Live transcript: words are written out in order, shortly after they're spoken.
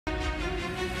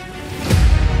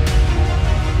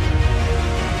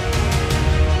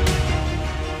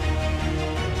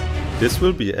This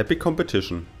will be an epic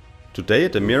competition. Today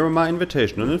at the Miramar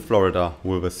Invitational in Florida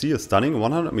we will see a stunning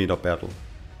 100-meter battle.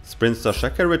 Sprinter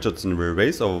Sha'Carri Richardson will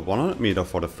race over 100 meter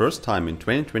for the first time in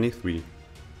 2023.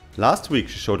 Last week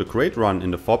she showed a great run in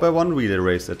the 4x1 relay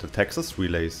race at the Texas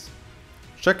Relays.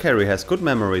 Sha'Carri has good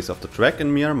memories of the track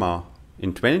in Miramar.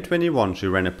 In 2021 she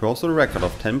ran a personal record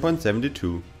of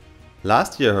 10.72.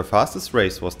 Last year her fastest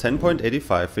race was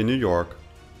 10.85 in New York.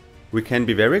 We can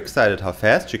be very excited how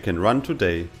fast she can run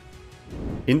today.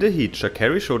 In the heat,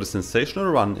 Sha'Carri showed a sensational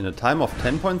run in a time of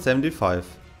 10.75.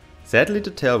 Sadly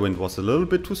the tailwind was a little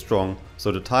bit too strong,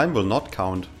 so the time will not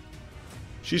count.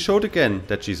 She showed again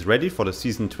that she is ready for the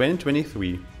season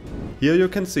 2023. Here you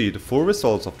can see the full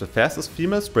results of the fastest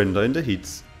female sprinter in the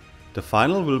heats. The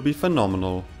final will be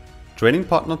phenomenal. Training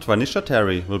partner Twanisha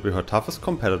Terry will be her toughest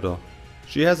competitor.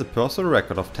 She has a personal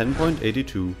record of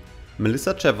 10.82.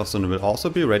 Melissa Jefferson will also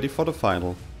be ready for the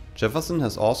final. Jefferson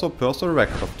has also a personal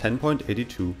record of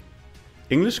 10.82.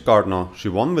 English Gardner, she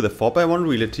won with the 4x1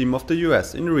 relay team of the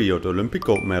US in Rio the Olympic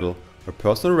gold medal. Her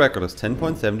personal record is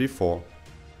 10.74.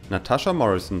 Natasha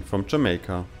Morrison from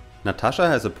Jamaica. Natasha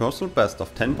has a personal best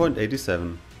of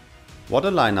 10.87. What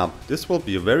a lineup, this will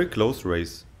be a very close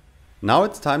race. Now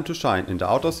it's time to shine in the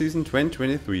outdoor season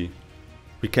 2023.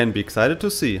 We can be excited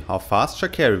to see how fast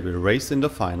Sha'Carri will race in the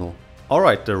final.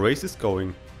 Alright, the race is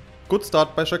going. Good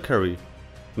start by Sha'Carri.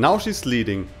 Now she's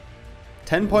leading.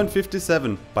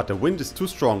 10.57, but the wind is too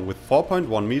strong with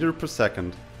 4.1 meters per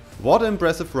second. What an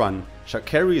impressive run,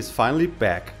 Sha'Carri is finally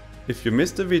back. If you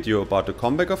missed the video about the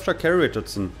comeback of Sha'Carri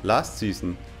Richardson last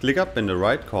season, click up in the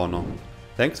right corner.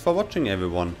 Thanks for watching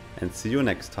everyone and see you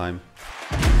next time.